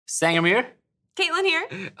Sangam here. Caitlin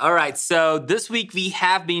here. All right, so this week we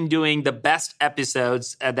have been doing the best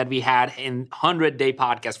episodes that we had in 100-day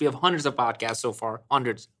podcast. We have hundreds of podcasts so far.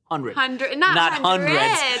 Hundreds. Not hundreds.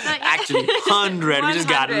 Actually, 100. We just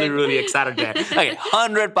got really excited there. Okay,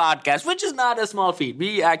 100 podcasts, which is not a small feat.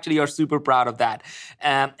 We actually are super proud of that.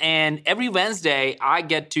 And every Wednesday, I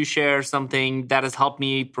get to share something that has helped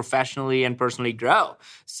me professionally and personally grow.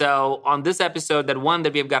 So on this episode, that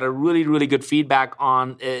we've got a really good feedback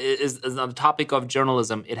on is on the topic of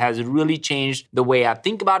journalism. It has really changed the way I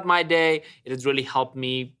think about my day. It has really helped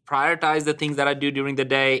me prioritize the things that I do during the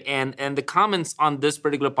day. And the comments on this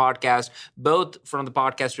particular podcast, both from the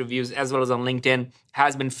podcast reviews as well as on LinkedIn,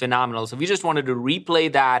 has been phenomenal. So we just wanted to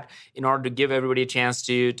replay that in order to give everybody a chance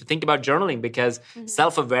to think about journaling, because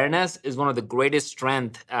self-awareness is one of the greatest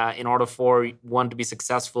strengths in order for one to be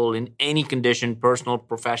successful in any condition, personal,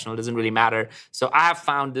 professional, it doesn't really matter. So I have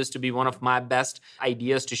found this to be one of my best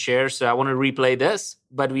ideas to share. So I want to replay this,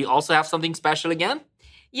 but we also have something special again.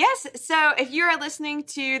 Yes. So if you are listening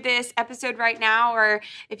to this episode right now, or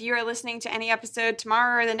if you are listening to any episode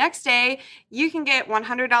tomorrow or the next day, you can get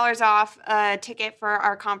 $100 off a ticket for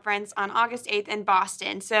our conference on August 8th in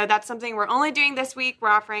Boston. So that's something we're only doing this week. We're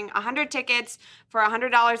offering 100 tickets for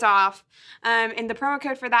 $100 off. And the promo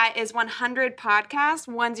code for that is 100 podcast,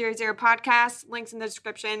 100 podcast. Links in the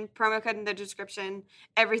description, promo code in the description,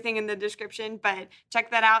 everything in the description. But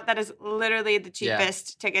check that out. That is literally the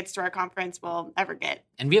cheapest tickets to our conference we'll ever get.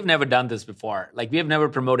 And we have never done this before. Like, we have never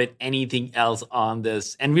promoted anything else on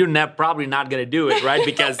this. And we're probably not going to do it, right?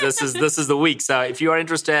 Because this is the week. So if you are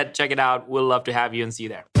interested, check it out. We'll love to have you and see you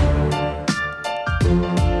there.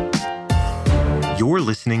 You're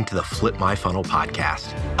listening to the Flip My Funnel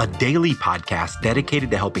podcast, a daily podcast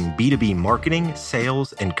dedicated to helping B2B marketing,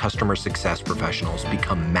 sales, and customer success professionals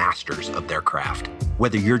become masters of their craft.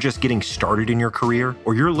 Whether you're just getting started in your career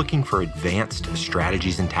or you're looking for advanced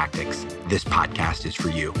strategies and tactics, this podcast is for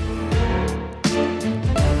you.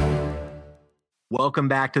 Welcome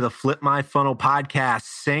back to the Flip My Funnel podcast.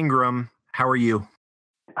 Sangram, how are you?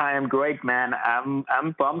 I am great, man.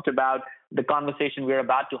 I'm pumped about the conversation we're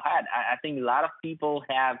about to have. I think a lot of people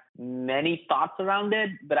have many thoughts around it,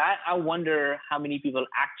 but I wonder how many people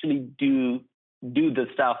actually do the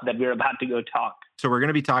stuff that we're about to go talk. So we're going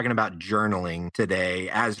to be talking about journaling today.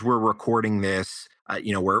 As we're recording this,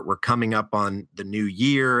 we're coming up on the new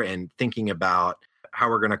year and thinking about how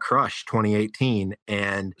we're going to crush 2018.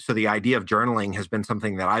 And so the idea of journaling has been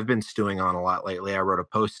something that I've been stewing on a lot lately. I wrote a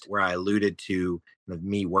post where I alluded to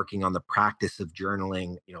me working on the practice of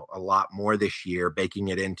journaling, a lot more this year, baking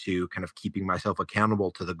it into kind of keeping myself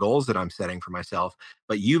accountable to the goals that I'm setting for myself.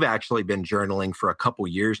 But you've actually been journaling for a couple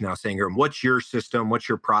years now, Sangram. What's your system? What's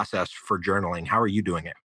your process for journaling? How are you doing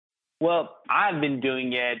it? Well, I've been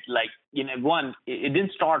doing it it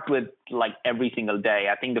didn't start with like every single day.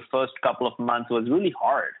 I think the first couple of months was really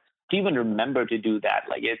hard to even remember to do that.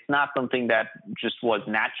 Like, it's not something that just was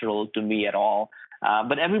natural to me at all.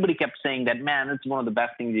 But everybody kept saying that, man, it's one of the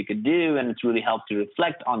best things you could do. And it's really helped to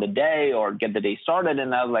reflect on the day or get the day started.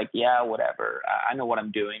 And I was like, yeah, whatever. I know what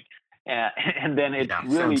I'm doing. And then it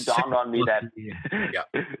really dawned on me that,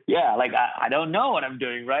 I don't know what I'm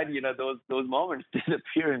doing, right? Those moments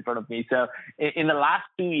disappear in front of me. So in the last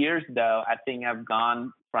 2 years, though, I think I've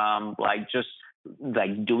gone from just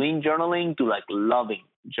doing journaling to loving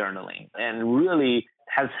journaling, and really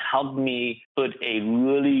has helped me put a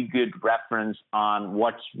really good reference on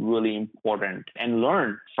what's really important and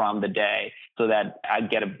learn from the day so that I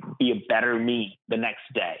get to be a better me the next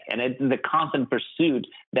day. And it's the constant pursuit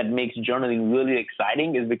that makes journaling really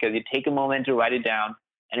exciting, is because you take a moment to write it down,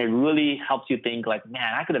 and it really helps you think like,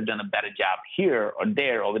 man, I could have done a better job here or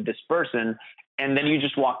there or with this person. And then you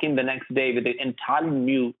just walk in the next day with an entirely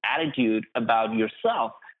new attitude about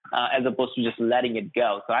yourself, as opposed to just letting it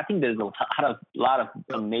go. So I think there's a lot of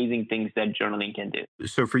amazing things that journaling can do.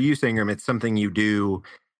 So for you, Sangram, it's something you do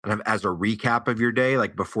kind of as a recap of your day,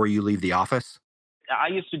 like before you leave the office? I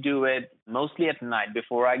used to do it mostly at night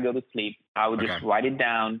before I go to sleep. I would just write it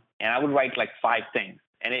down, and I would write 5 things.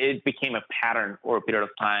 And it became a pattern over a period of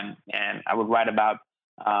time. And I would write about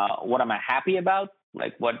what am I happy about?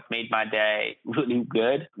 Like, what made my day really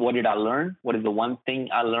good? What did I learn? What is the one thing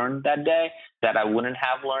I learned that day that I wouldn't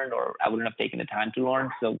have learned, or I wouldn't have taken the time to learn?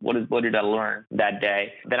 So what did I learn that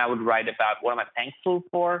day? Then I would write about what am I thankful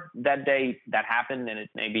for that day that happened, and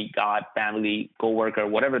it's maybe God, family, coworker,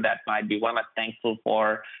 whatever that might be. What am I thankful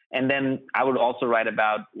for? And then I would also write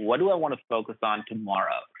about what do I want to focus on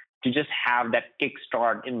tomorrow, to just have that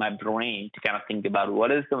kickstart in my brain to kind of think about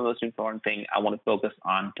what is the most important thing I want to focus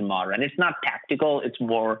on tomorrow. And it's not tactical. It's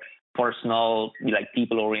more personal, like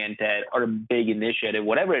people-oriented, or a big initiative,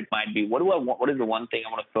 whatever it might be. What do I want? What is the one thing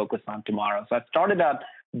I want to focus on tomorrow? So I started out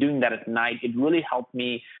doing that at night. It really helped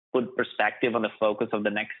me put perspective on the focus of the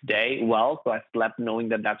next day well. So I slept knowing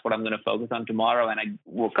that that's what I'm going to focus on tomorrow. And I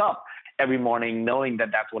woke up every morning knowing that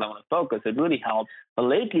that's what I want to focus. It really helped. But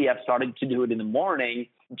lately, I've started to do it in the morning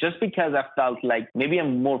just because I felt like maybe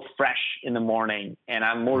I'm more fresh in the morning and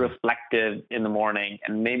I'm more reflective in the morning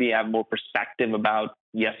and maybe I have more perspective about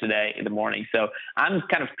yesterday in the morning. So I'm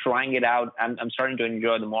kind of trying it out. I'm starting to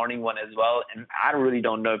enjoy the morning one as well. And I really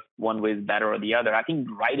don't know if one way is better or the other. I think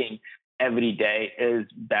writing every day is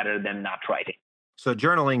better than not writing. So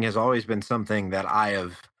journaling has always been something that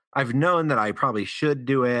I've known that I probably should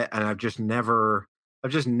do it, and I've just never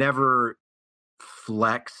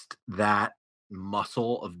flexed that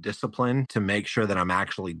muscle of discipline to make sure that I'm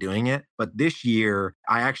actually doing it. But this year,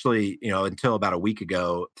 I actually, until about a week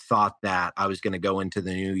ago, thought that I was going to go into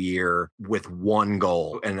the new year with one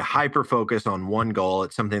goal and hyper focus on one goal.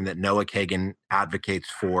 It's something that Noah Kagan advocates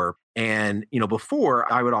for. And,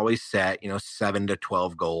 before I would always set, 7 to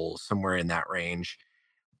 12 goals, somewhere in that range.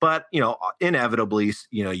 But, inevitably,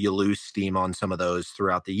 you lose steam on some of those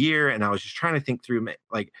throughout the year. And I was just trying to think through,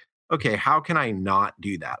 like, okay, how can I not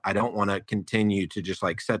do that? I don't want to continue to just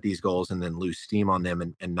like set these goals and then lose steam on them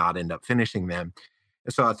and not end up finishing them.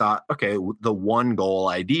 And so I thought, okay, the one goal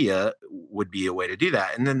idea would be a way to do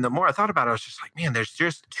that. And then the more I thought about it, I was just like, man, there's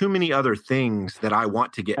just too many other things that I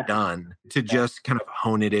want to get done to just kind of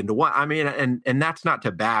hone it into one. I mean, and that's not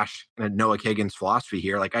to bash Noah Kagan's philosophy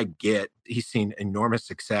here. Like I get he's seen enormous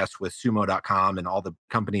success with sumo.com and all the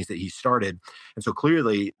companies that he started. And so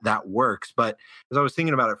clearly that works. But as I was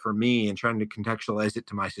thinking about it for me and trying to contextualize it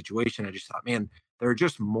to my situation, I just thought, man, there are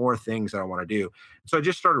just more things that I want to do. So I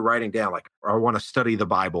just started writing down, like, I want to study the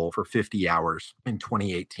Bible for 50 hours in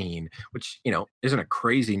 2018, which, isn't a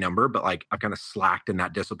crazy number, but like I kind of slacked in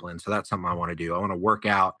that discipline. So that's something I want to do. I want to work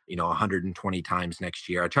out, 120 times next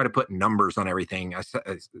year. I try to put numbers on everything.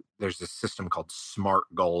 There's this system called SMART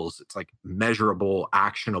goals. It's like measurable,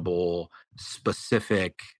 actionable,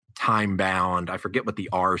 specific, time bound. I forget what the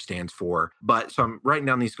R stands for, but so I'm writing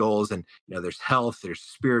down these goals and, there's health, there's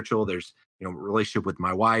spiritual, there's, relationship with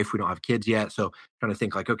my wife. We don't have kids yet. So trying to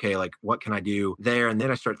think like, okay, like what can I do there? And then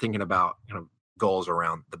I start thinking about, goals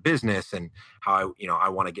around the business and how I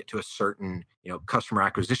want to get to a certain, customer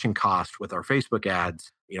acquisition cost with our Facebook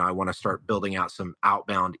ads. I want to start building out some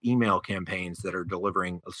outbound email campaigns that are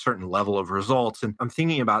delivering a certain level of results. And I'm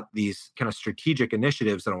thinking about these kind of strategic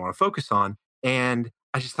initiatives that I want to focus on. And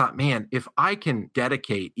I just thought, man, if I can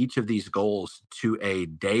dedicate each of these goals to a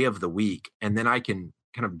day of the week, and then I can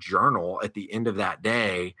kind of journal at the end of that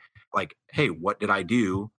day, like, hey, what did I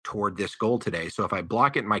do toward this goal today? So if I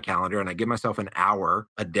block it in my calendar and I give myself an hour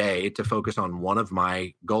a day to focus on one of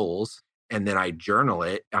my goals, and then I journal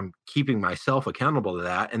it, I'm keeping myself accountable to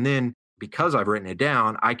that. And then because I've written it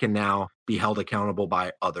down, I can now be held accountable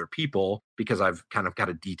by other people because I've kind of got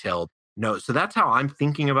a detailed note. So that's how I'm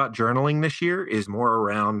thinking about journaling this year, is more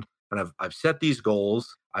around kind of, I've set these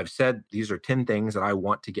goals. I've said these are 10 things that I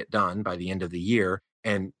want to get done by the end of the year.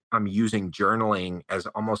 And I'm using journaling as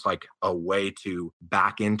almost like a way to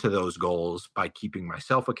back into those goals by keeping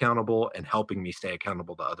myself accountable and helping me stay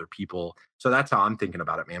accountable to other people. So that's how I'm thinking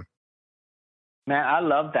about it, man. Man, I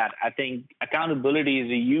love that. I think accountability is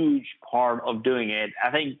a huge part of doing it. I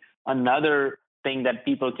think another thing that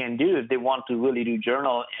people can do if they want to really do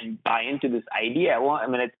journal and buy into this idea,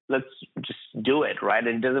 let's just do it, right?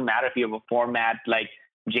 And it doesn't matter if you have a format like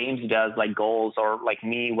James does, like goals, or like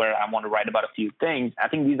me, where I want to write about a few things. I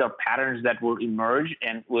think these are patterns that will emerge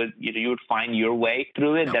and you would find your way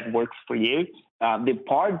through it that works for you. The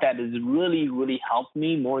part that has really, really helped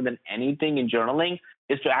me more than anything in journaling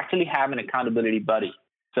is to actually have an accountability buddy.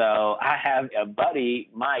 So I have a buddy,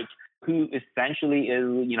 Mike, who essentially is,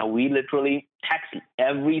 we literally text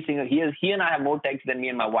every single, he and I have more texts than me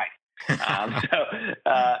and my wife.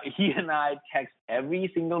 He and I text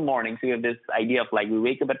every single morning. So we have this idea of like, we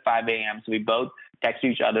wake up at 5 a.m. So we both text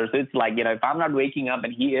each other. So it's like, if I'm not waking up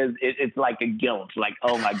and he is, it's like a guilt, like,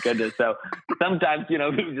 oh my goodness. So sometimes, we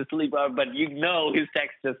just sleep out, but his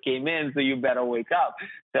text just came in, so you better wake up.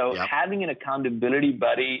 So having an accountability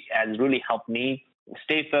buddy has really helped me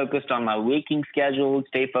stay focused on my waking schedule,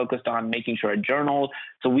 stay focused on making sure I journal.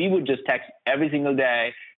 So we would just text every single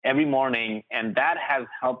day, every morning. And that has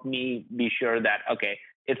helped me be sure that, okay,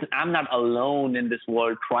 I'm not alone in this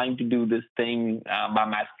world trying to do this thing by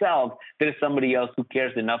myself. There's somebody else who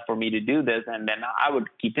cares enough for me to do this, and then I would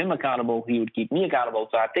keep him accountable. He would keep me accountable.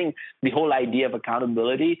 So I think the whole idea of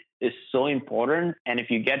accountability is so important. And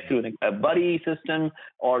if you get through a buddy system,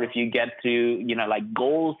 or if you get through, like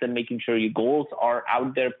goals and making sure your goals are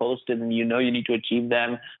out there posted and you need to achieve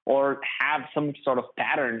them, or have some sort of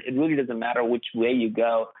pattern, it really doesn't matter which way you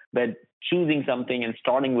go, but choosing something and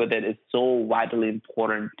starting with it is so vitally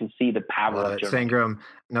important to see the power of journaling. Sangram,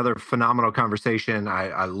 another phenomenal conversation.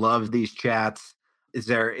 I love these chats. Is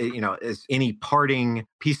there, is any parting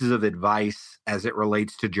pieces of advice as it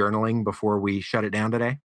relates to journaling before we shut it down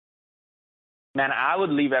today? Man, I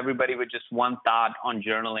would leave everybody with just one thought on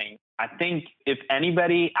journaling. I think if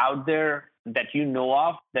anybody out there that you know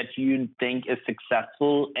of that you think is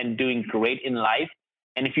successful and doing great in life,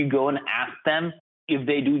 and if you go and ask them if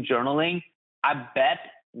they do journaling, I bet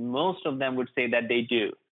most of them would say that they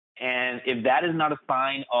do. And if that is not a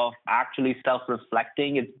sign of actually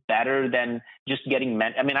self-reflecting, it's better than just getting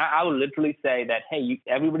I would literally say that, hey,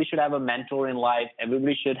 everybody should have a mentor in life.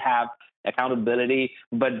 Everybody should have accountability.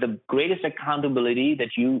 But the greatest accountability that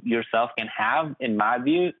you yourself can have, in my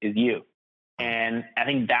view, is you. And I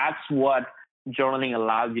think that's what journaling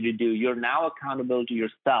allows you to do. You're now accountable to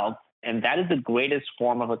yourself. And that is the greatest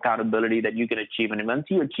form of accountability that you can achieve. And once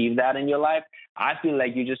you achieve that in your life, I feel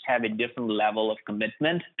like you just have a different level of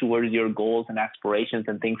commitment towards your goals and aspirations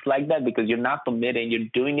and things like that, because you're not committing. You're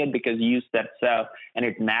doing it because you said so, and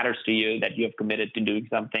it matters to you that you have committed to doing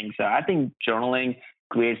something. So I think journaling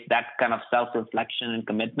creates that kind of self-reflection and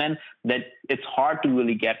commitment that it's hard to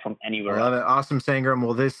really get from anywhere. I love it. Awesome, Sangram.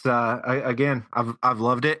 Well, this again, I've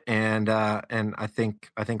loved it, and I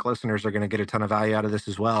think listeners are going to get a ton of value out of this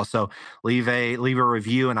as well. So leave a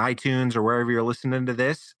review in iTunes or wherever you're listening to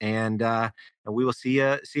this, and we will see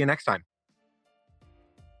you next time.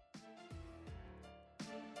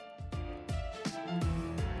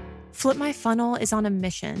 Flip My Funnel is on a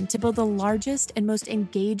mission to build the largest and most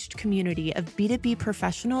engaged community of B2B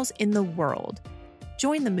professionals in the world.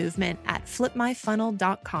 Join the movement at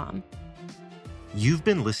flipmyfunnel.com. You've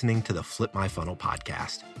been listening to the Flip My Funnel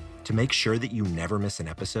podcast. To make sure that you never miss an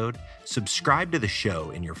episode, subscribe to the show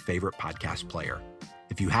in your favorite podcast player.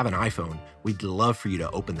 If you have an iPhone, we'd love for you to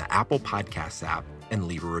open the Apple Podcasts app and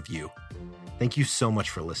leave a review. Thank you so much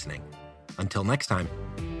for listening. Until next time.